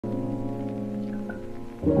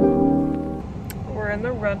We're in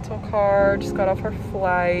the rental car, just got off our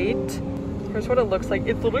flight. Here's what it looks like.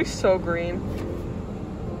 It's literally so green.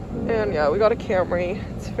 And yeah, we got a Camry.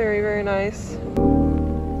 It's very, very nice.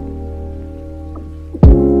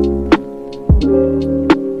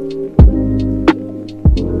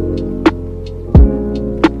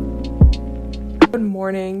 Good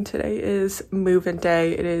morning. Today is move-in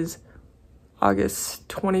day. It is August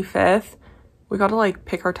 25th. We gotta like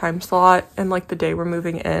pick our time slot and like the day we're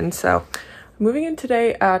moving in. So I'm moving in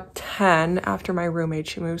today at 10 after my roommate.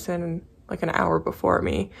 She moves in like an hour before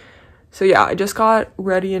me. So yeah, I just got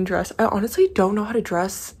ready and dressed. I honestly don't know how to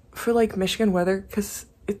dress for like Michigan weather because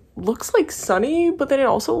it looks like sunny, but then it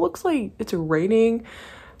also looks like it's raining.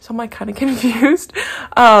 So I'm like kind of confused.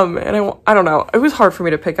 And I don't know. It was hard for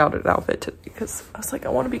me to pick out an outfit because I was like, I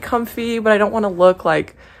want to be comfy, but I don't want to look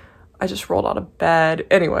like I just rolled out of bed.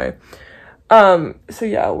 Anyway, so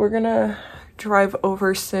yeah, we're gonna drive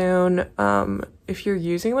over soon. If you're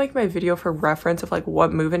using like my video for reference of like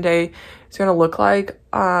what move-in day is gonna look like,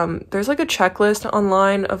 there's like a checklist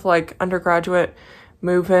online of like undergraduate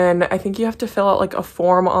move-in. I think you have to fill out like a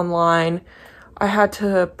form online. I had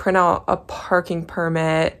to print out a parking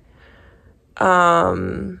permit.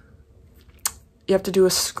 You have to do a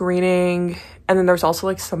screening, and then there's also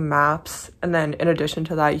like some maps, and then in addition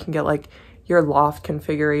to that you can get like your loft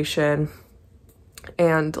configuration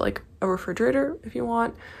and like a refrigerator if you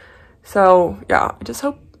want. So yeah, I just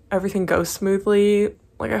hope everything goes smoothly.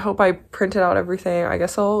 Like I hope I printed out everything. I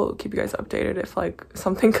guess I'll keep you guys updated if like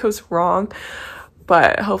something goes wrong,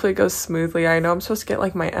 but hopefully it goes smoothly. I know I'm supposed to get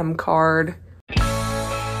like my M card.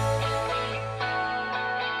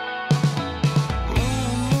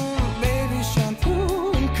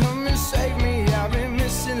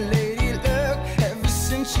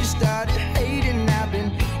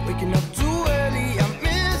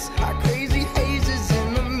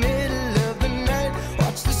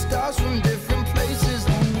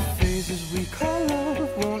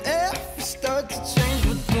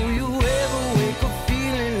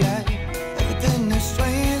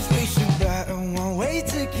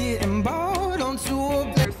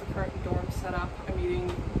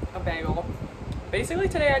 Basically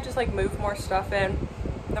today I just like moved more stuff in.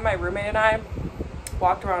 Then my roommate and I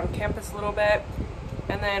walked around campus a little bit,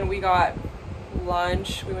 and then we got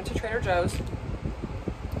lunch. We went to Trader Joe's.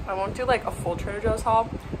 I won't do like a full Trader Joe's haul,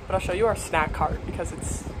 but I'll show you our snack cart because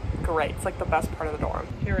it's great. It's like the best part of the dorm.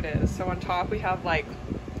 Here it is. So on top we have like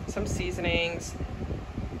some seasonings,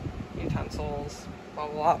 utensils, blah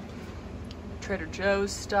blah blah, Trader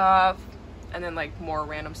Joe's stuff, and then like more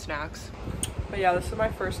random snacks. But yeah, this is my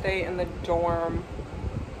first day in the dorm,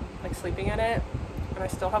 like sleeping in it, and I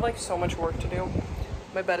still have like so much work to do.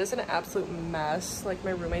 My bed is an absolute mess. Like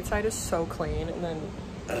my roommate's side is so clean, and then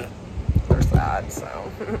there's that, so.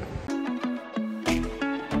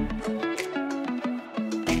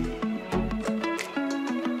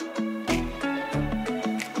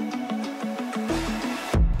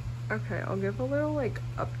 Okay, I'll give a little like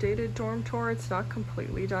updated dorm tour. It's not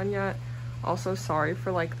completely done yet. Also, sorry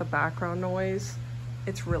for like the background noise.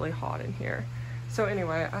 It's really hot in here. So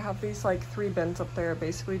anyway, I have these like 3 bins up there,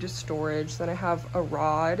 basically just storage. Then I have a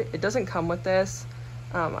rod. It doesn't come with this.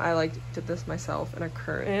 I like did this myself, and a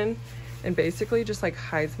curtain, and basically just like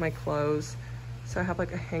hides my clothes. So I have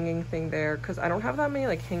like a hanging thing there because I don't have that many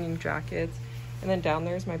like hanging jackets. And then down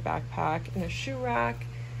there's my backpack and a shoe rack.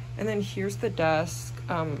 And then here's the desk.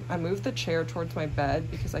 I moved the chair towards my bed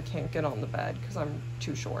because I can't get on the bed because I'm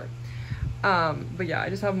too short. But yeah, I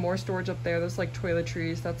just have more storage up there. There's like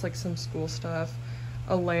toiletries, that's like some school stuff,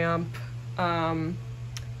 a lamp.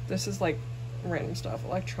 This is like random stuff,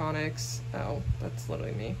 electronics. Oh, that's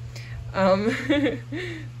literally me.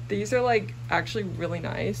 These are like actually really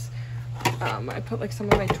nice. I put like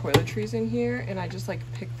some of my toiletries in here, and I just like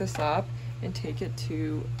pick this up and take it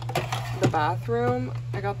to the bathroom.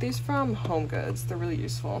 I got these from Home Goods. They're really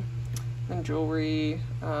useful. And jewelry,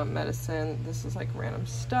 medicine. This is like random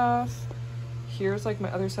stuff. Here's like my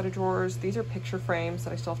other set of drawers. These are picture frames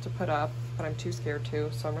that I still have to put up, but I'm too scared to,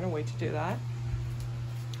 so I'm gonna wait to do that.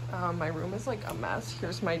 My room is like a mess.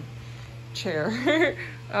 Here's my chair.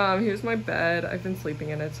 Here's my bed. I've been sleeping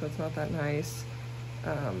in it, so it's not that nice.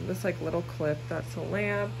 This like little clip, that's a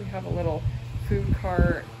lamp. We have a little food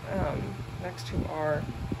cart next to our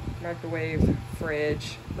microwave,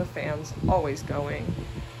 fridge. The fan's always going.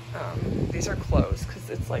 These are closed because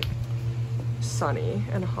it's like sunny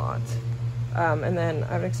and hot. And then I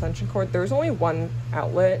have an extension cord. There's only one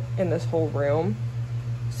outlet in this whole room,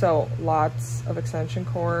 so lots of extension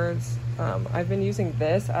cords. I've been using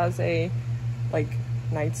this as a like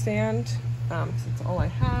nightstand because it's all I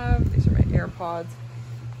have. These are my AirPods.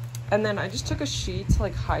 And then I just took a sheet to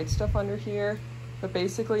like hide stuff under here. But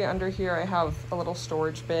basically under here I have a little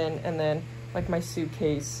storage bin and then like my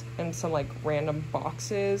suitcase and some like random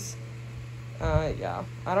boxes. Yeah,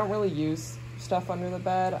 I don't really use stuff under the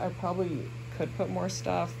bed. I probably could put more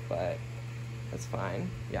stuff, but it's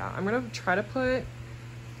fine. Yeah, I'm gonna try to put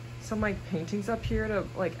some like paintings up here to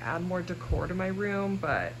like add more decor to my room,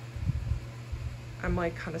 but I'm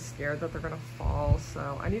like kind of scared that they're gonna fall,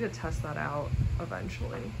 so I need to test that out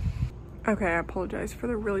eventually. Okay, I apologize for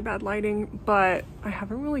the really bad lighting, but I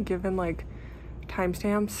haven't really given like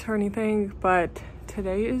timestamps or anything, but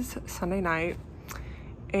today is Sunday night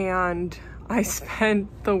and I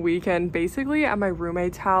spent the weekend basically at my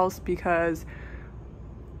roommate's house because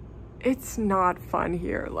it's not fun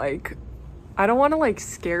here. Like, I don't want to like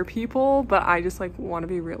scare people, but I just like want to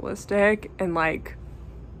be realistic and like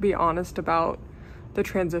be honest about the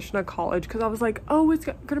transition to college, because I was like, oh, it's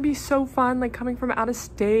gonna be so fun, like coming from out of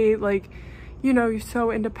state, like, you know, you're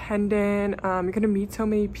so independent, you're gonna meet so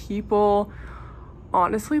many people.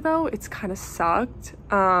 Honestly though, it's kind of sucked.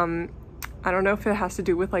 I don't know if it has to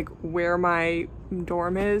do with like where my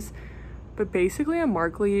dorm is, but basically at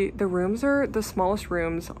Markley, the rooms are the smallest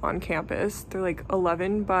rooms on campus. They're like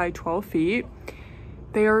 11 by 12 feet.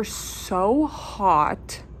 They are so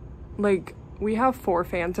hot. Like, we have 4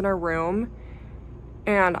 fans in our room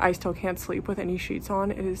and I still can't sleep with any sheets on.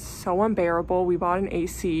 It is so unbearable. We bought an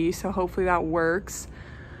AC, so hopefully that works.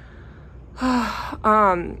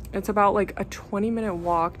 It's about like a 20-minute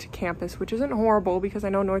walk to campus, which isn't horrible because I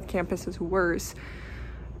know North Campus is worse,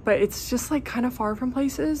 but it's just like kind of far from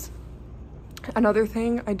places. Another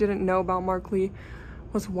thing I didn't know about Markley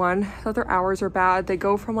was, one, that their hours are bad. They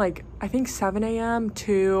go from like, I think 7 a.m.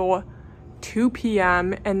 to 2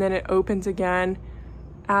 p.m. and then it opens again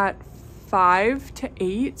at 5 to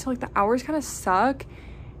 8. So like the hours kind of suck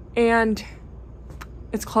and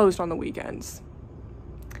it's closed on the weekends.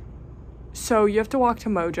 So you have to walk to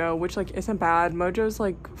Mojo, which like isn't bad. Mojo's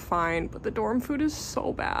like fine, but the dorm food is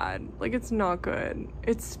so bad. Like, it's not good.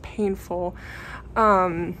 It's painful.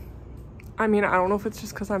 I mean, I don't know if it's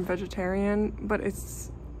just because I'm vegetarian, but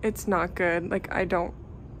it's not good. Like, I don't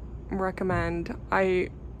recommend. I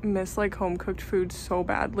miss like home cooked food so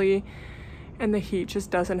badly, and the heat just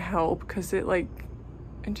doesn't help because it's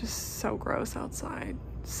just so gross outside.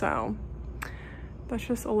 So that's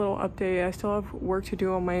just a little update. I still have work to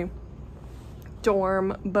do on my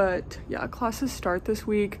dorm, but yeah, classes start this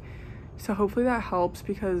week, so hopefully that helps,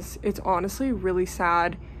 because it's honestly really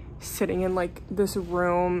sad sitting in like this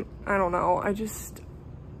room. I don't know, I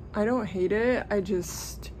don't hate it,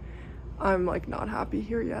 I'm like not happy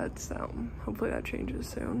here yet, so hopefully that changes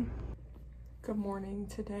soon. Good morning.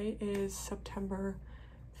 Today is September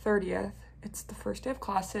 30th. It's the first day of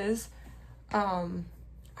classes. I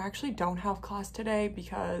actually don't have class today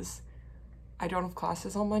because I don't have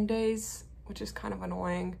classes on Mondays, which is kind of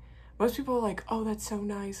annoying. Most people are like, oh, that's so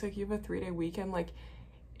nice, like you have a 3-day weekend. Like,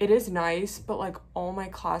 it is nice, but like all my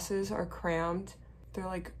classes are crammed. They're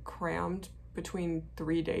like crammed between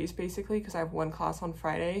 3 days basically, because I have 1 class on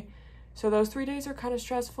Friday. So those 3 days are kind of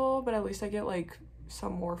stressful, but at least I get like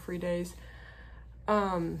some more free days.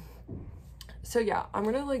 So yeah, I'm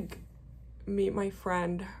gonna like meet my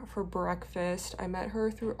friend for breakfast. I met her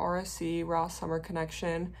through RSC, Ross Summer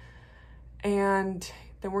Connection, and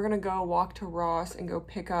then we're gonna go walk to Ross and go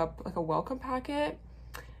pick up like a welcome packet,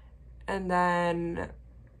 and then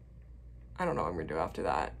I don't know what I'm gonna do after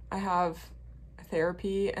that. I have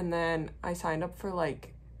therapy, and then I signed up for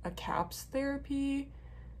like a CAPS therapy,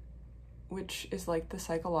 which is like the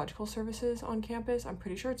psychological services on campus. I'm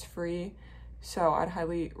pretty sure it's free, so I'd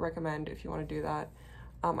highly recommend if you want to do that.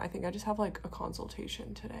 I think I just have like a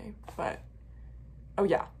consultation today, but oh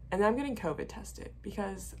yeah, and then I'm getting COVID tested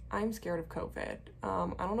because I'm scared of COVID.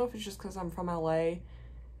 I don't know if it's just because I'm from LA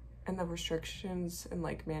and the restrictions and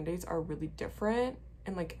like mandates are really different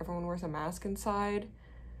and like everyone wears a mask inside.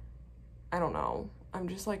 I don't know, I'm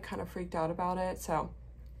just like kind of freaked out about it, so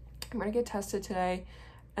I'm gonna get tested today,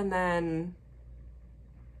 and then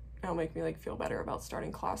it'll make me like feel better about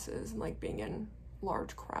starting classes and like being in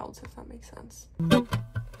large crowds, if that makes sense.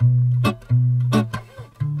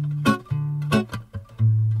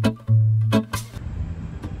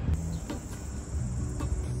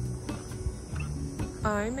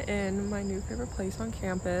 I'm in my new favorite place on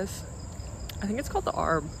campus. I think it's called the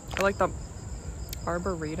Arb. I like the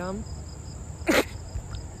Arboretum. I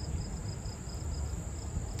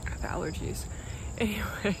have allergies.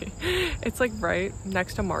 Anyway, it's like right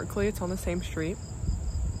next to Markley. It's on the same street.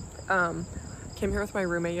 Came here with my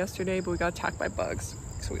roommate yesterday, but we got attacked by bugs,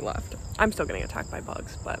 so we left. I'm still getting attacked by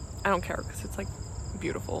bugs, but I don't care because it's like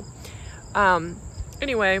beautiful.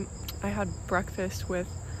 Anyway, I had breakfast with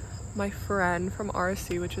my friend from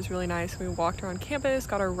RSC, which was really nice. We walked around campus,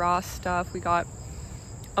 got our Ross stuff. We got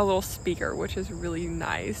a little speaker, which is really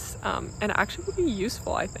nice, and actually would be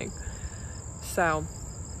useful, I think. So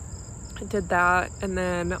I did that, and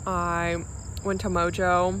then I went to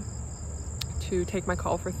Mojo to take my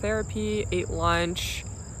call for therapy, ate lunch.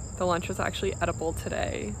 The lunch was actually edible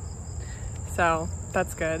today, so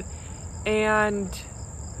that's good. And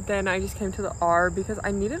then I just came to the R because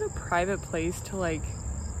I needed a private place to like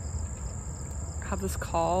have this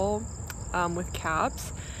call with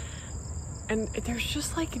Caps, and there's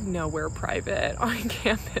just like nowhere private on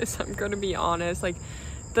campus. I'm gonna be honest. Like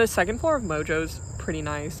the second floor of Mojo's pretty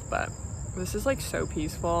nice, but this is like so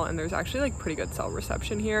peaceful, and there's actually like pretty good cell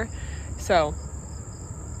reception here. So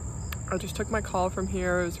I just took my call from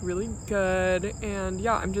here. It was really good, and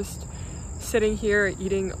yeah, I'm just sitting here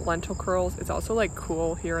eating lentil curls. It's also like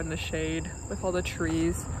cool here in the shade with all the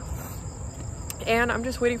trees, and I'm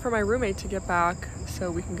just waiting for my roommate to get back so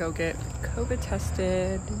we can go get COVID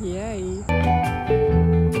tested. Yay.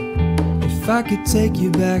 If I could take you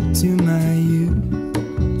back to my youth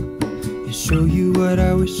and show you what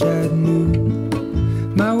I wish I knew,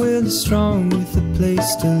 my will is strong with a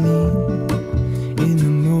place to lean. In a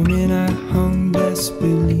moment I hung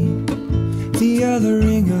desperately. The other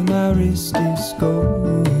ring on my wrist is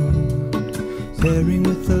gold, pairing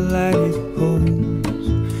with the light it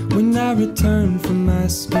holds. When I return from my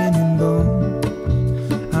skin and bones,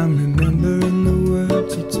 I'm remembering the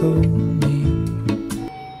words you told me.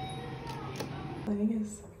 Playing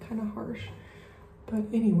is kind of harsh, but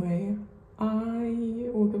anyway, I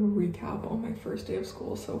will give a recap on my first day of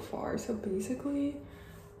school so far. So basically,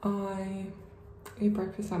 I ate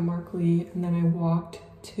breakfast at Markley, and then I walked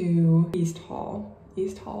to East Hall.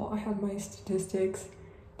 I had my statistics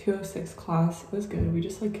 206 class. It was good. We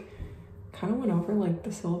just like kind of went over like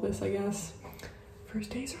the syllabus, I guess.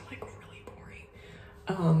 First days are like really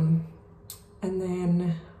boring. And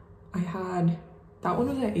then I had, that one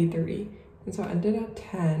was at 8:30, and so I ended at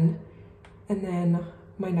 10, and then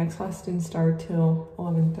my next class didn't start till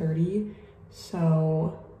 11:30,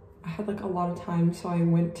 so I had like a lot of time. So I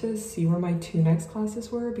went to see where my two next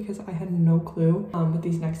classes were because I had no clue. With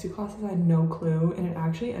these next two classes, I had no clue, and it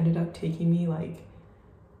actually ended up taking me like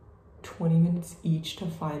 20 minutes each to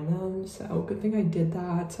find them. So good thing I did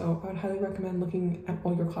that. So I would highly recommend looking at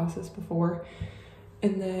all your classes before.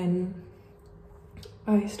 And then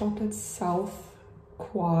I stopped at South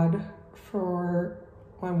Quad for,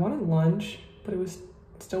 well, I wanted lunch, but it was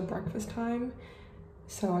still breakfast time.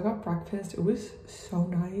 So I got breakfast. It was so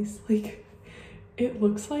nice. Like, it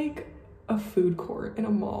looks like a food court in a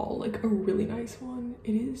mall, like a really nice one.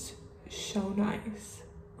 It is so nice.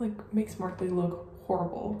 Like, makes Markley look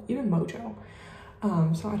horrible, even Mojo.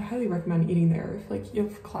 So I'd highly recommend eating there if like you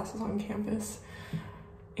have classes on campus.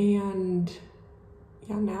 And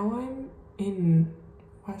yeah, now I'm in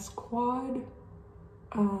West Quad.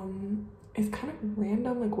 It's kind of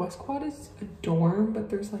random. Like, West Quad is a dorm, but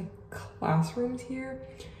there's like classrooms here.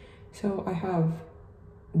 So I have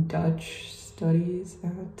Dutch studies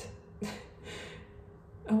at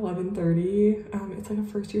 11:30. It's like a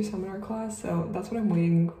first year seminar class, so that's what I'm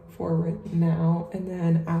waiting for right now. And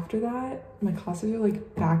then after that, my classes are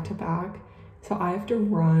like back to back, so I have to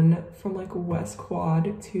run from like West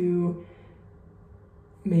Quad to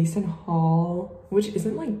Mason Hall, which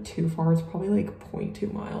isn't like too far. It's probably like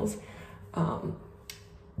 0.2 miles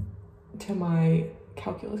to my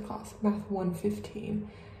calculus class, math 115.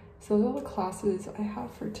 So those are all the classes I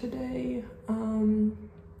have for today.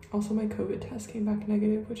 Also, my COVID test came back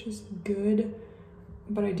negative, which is good,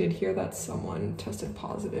 but I did hear that someone tested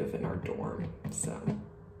positive in our dorm, so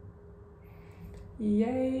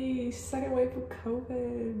yay, second wave of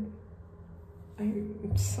COVID.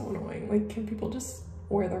 I'm so annoying. Like, can people just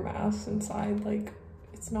wear their masks inside? Like,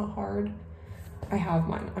 it's not hard. I have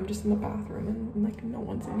mine. I'm just in the bathroom and like no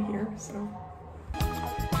one's in here, so.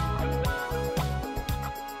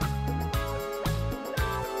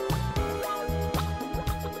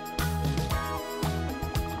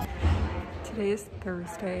 Today is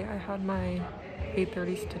Thursday. I had my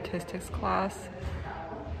 8:30 statistics class,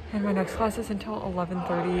 and my next class is until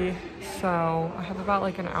 11:30, so I have about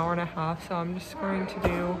like an hour and a half. So I'm just going to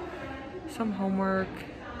do some homework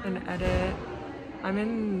and edit. I'm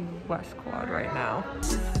in West Quad right now.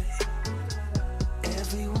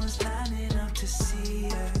 Everyone's lining up to see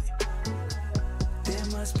her. There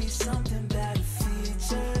must be something about the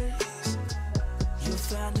features. You'll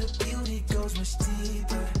find the beauty goes much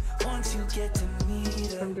deeper once you get to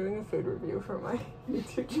meet her. I'm doing a food review for my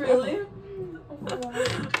YouTube channel. Really? Oh,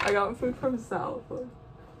 I got food from South.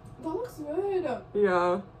 That looks good.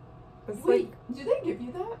 Yeah. It's Wait, did they give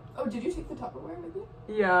you that? Oh, did you take the Tupperware with you?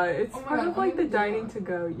 Yeah, it's Oh my part God, of like the I'm gonna do dining that. to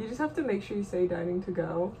go. You just have to make sure you say dining to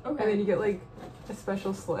go. Okay. And then you get like a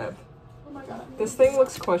special slip. Oh my God. This thing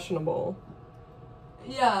looks questionable.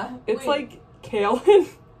 Yeah. It's wait. like kale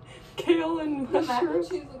and The mac and mushroom.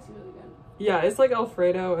 cheese looks really good. Yeah, it's like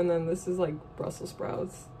Alfredo, and then this is like Brussels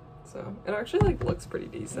sprouts. So it actually like looks pretty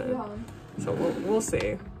decent. Yeah. So we'll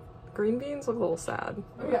see. Green beans look a little sad.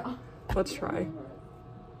 Oh yeah. Let's try.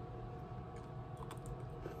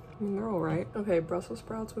 I mean, they're all right. Okay, Brussels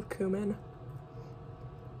sprouts with cumin.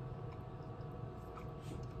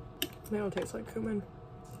 They don't taste like cumin.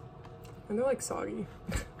 And they're like soggy.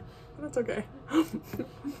 That's okay.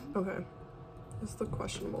 Okay. This is the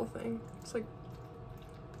questionable thing. It's like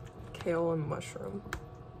kale and mushroom.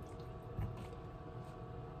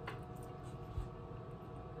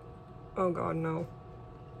 Oh god, no.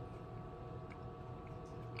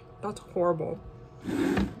 That's horrible.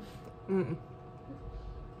 Mm.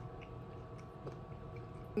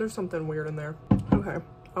 There's something weird in there. Okay.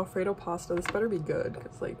 Alfredo pasta. This better be good,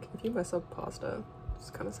 because like if you mess up pasta, it's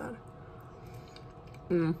kind of sad.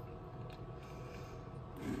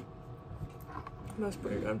 That's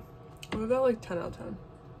pretty good. I'll give that like 10 out of 10.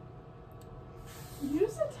 You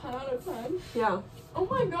just said 10 out of 10? Yeah. Oh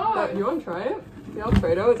my God. You want to try it? The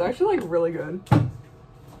Alfredo is actually like really good.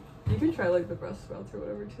 You can try like the Brussels sprouts or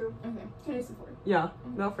whatever too. Okay. Can I support? Yeah.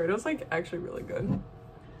 The Alfredo's like actually really good.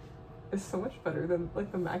 It's so much better than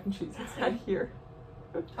like the mac and cheese I had here.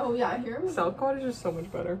 Oh yeah, here. South Cottage is so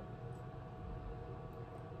much better.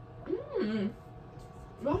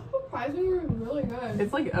 That's surprisingly really good.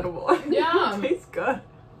 It's like edible. Yeah. It tastes good.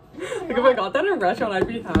 Oh my Like if I God. got that in a restaurant, I'd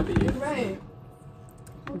be happy. Right.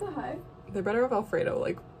 What the heck? They better have Alfredo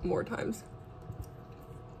like more times.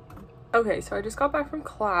 Okay, so I just got back from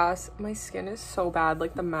class. My skin is so bad.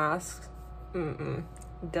 Like the mask,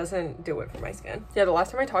 doesn't do it for my skin. Yeah, the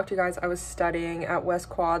last time I talked to you guys, I was studying at West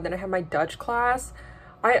Quad. Then I had my Dutch class.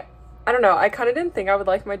 I don't know. I kind of didn't think I would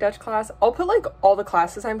like my Dutch class. I'll put like all the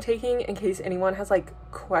classes I'm taking in case anyone has like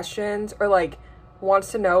questions or like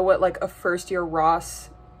wants to know what like a first year Ross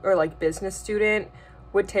or like business student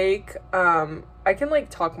would take. I can like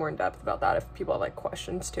talk more in depth about that if people have like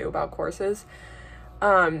questions too about courses.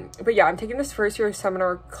 But yeah, I'm taking this first year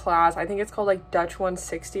seminar class. I think it's called like Dutch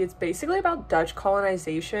 160. It's basically about Dutch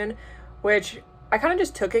colonization, which I kind of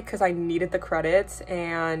just took it because I needed the credits,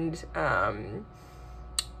 and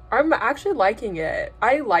I'm actually liking it.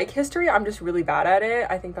 I like history. I'm just really bad at it.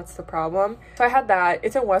 I think that's the problem. So I had that.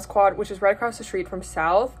 It's in West Quad, which is right across the street from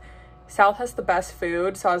South. South has the best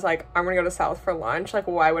food. So I was like, I'm gonna go to South for lunch. Like,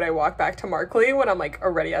 why would I walk back to Markley when I'm like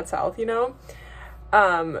already at South, you know?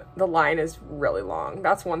 The line is really long.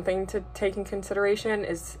 That's one thing to take in consideration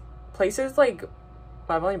is places like,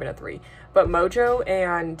 well, I've only been at 3, but Mojo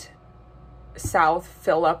and South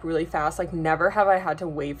fill up really fast. Like never have I had to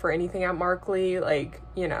wait for anything at Markley. Like,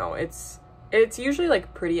 you know, it's usually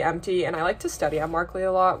like pretty empty, and I like to study at Markley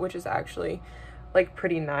a lot, which is actually like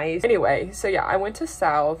pretty nice. Anyway, so yeah, I went to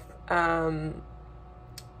South.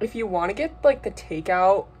 If you want to get like the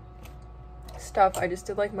takeout stuff, I just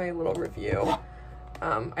did like my little review.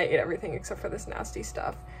 I ate everything except for this nasty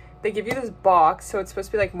stuff. They give you this box, so it's supposed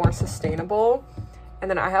to be like more sustainable. And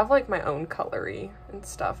then I have like my own cutlery and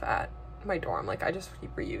stuff at my dorm. Like I just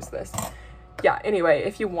reuse this. Yeah, anyway,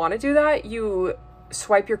 if you want to do that, you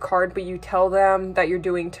swipe your card, but you tell them that you're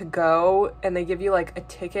doing to go, and they give you like a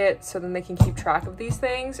ticket so then they can keep track of these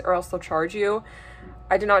things, or else they'll charge you.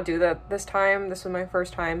 I did not do that this time. This was my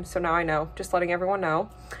first time, so now I know. Just letting everyone know.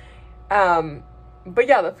 But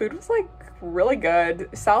yeah, the food was like really good.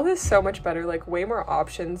 South is so much better, like way more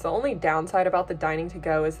options. The only downside about the dining to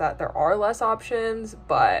go is that there are less options,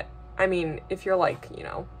 but I mean, if you're like, you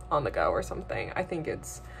know, on the go or something, I think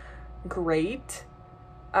it's great.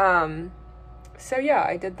 So yeah,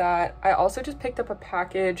 I did that. I also just picked up a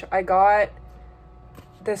package. I got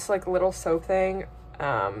this like little soap thing.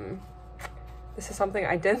 This is something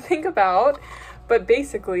I didn't think about, but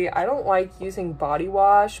basically I don't like using body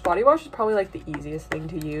wash. Body wash is probably like the easiest thing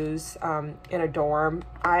to use in a dorm.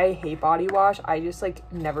 I hate body wash. I just like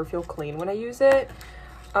never feel clean when I use it.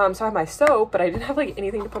 So I have my soap, but I didn't have like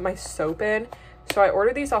anything to put my soap in. So I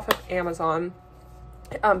ordered these off of Amazon.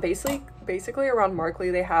 Basically around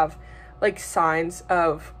Markley, they have like signs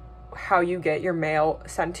of how you get your mail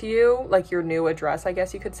sent to you, like your new address, I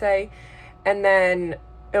guess you could say. And then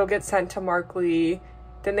it'll get sent to Markley.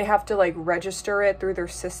 Then they have to like register it through their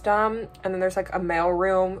system. And then there's like a mail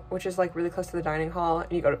room, which is like really close to the dining hall,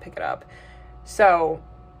 and you go to pick it up. So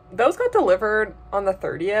those got delivered on the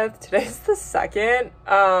 30th. Today's the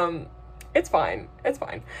 2nd. It's fine.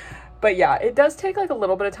 But yeah, it does take like a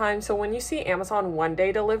little bit of time. So when you see Amazon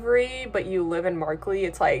 1-day delivery, but you live in Markley,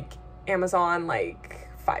 it's like Amazon like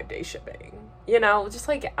 5-day shipping, you know, just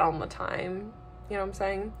like add on the time, you know what I'm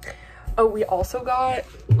saying? Oh, we also got,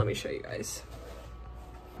 let me show you guys.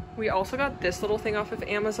 We also got this little thing off of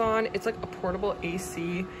Amazon. It's like a portable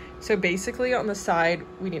AC. So basically on the side,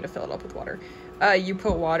 we need to fill it up with water. You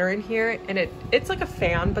put water in here and it's like a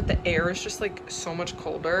fan, but the air is just like so much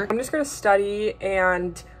colder. I'm just gonna study,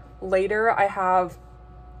 and later I have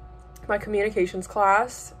my communications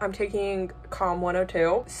class. I'm taking Comm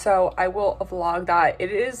 102, so I will vlog that.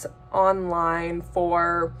 It is online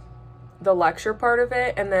for the lecture part of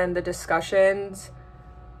it, and then the discussions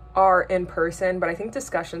are in person, but I think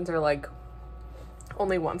discussions are like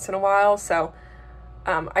only once in a while, so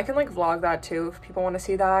I can like vlog that too if people want to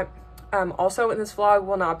see that. Also in this vlog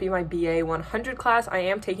will not be my BA 100 class. I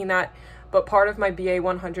am taking that, but part of my BA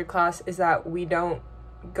 100 class is that we don't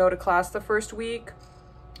go to class the first week,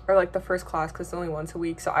 or like the first class, because it's only once a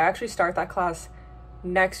week. So I actually start that class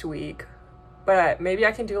next week, but maybe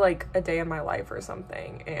I can do like a day in my life or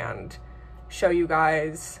something and show you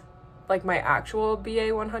guys like my actual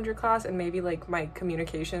BA 100 class, and maybe like my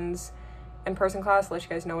communications in-person class, let you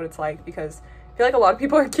guys know what it's like, because I feel like a lot of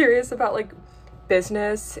people are curious about like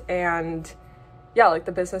business, and yeah, like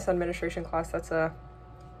the business administration class, that's a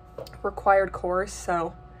required course.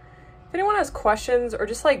 So if anyone has questions or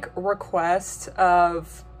just like requests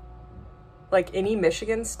of like any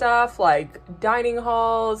Michigan stuff, like dining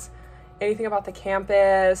halls, anything about the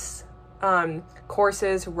campus,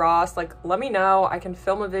 courses, Ross, like let me know. I can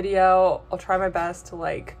film a video. I'll try my best to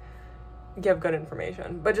like give good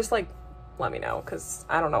information, but just like let me know, because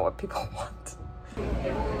I don't know what people want.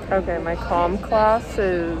 Okay, my comm class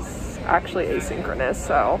is actually asynchronous,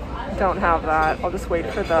 so don't have that. I'll just wait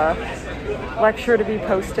for the lecture to be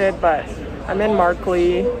posted, but I'm in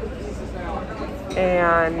Markley,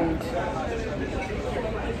 and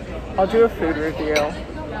I'll do a food review.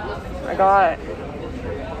 I got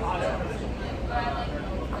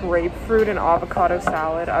grapefruit and avocado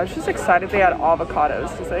salad. I was just excited they had avocados,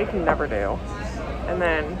 because they can never do. And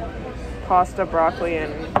then pasta, broccoli,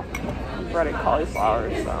 and breaded cauliflower.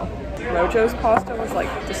 So Mojo's pasta was like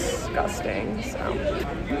disgusting, so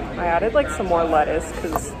I added like some more lettuce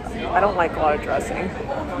because I don't like a lot of dressing.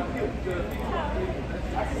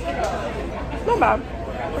 Not bad,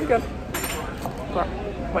 pretty good.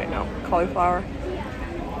 Wait, no, cauliflower.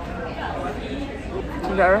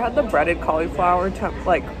 Have you ever had the breaded cauliflower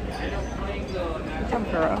like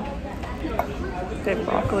tempura? Dip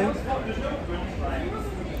broccoli.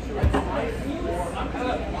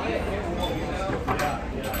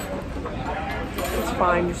 It's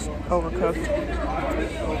fine, just overcooked.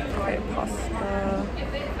 Okay, pasta.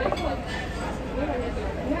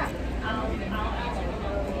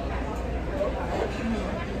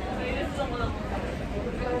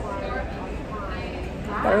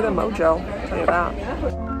 Better than Mojo, I'll tell you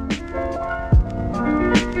that.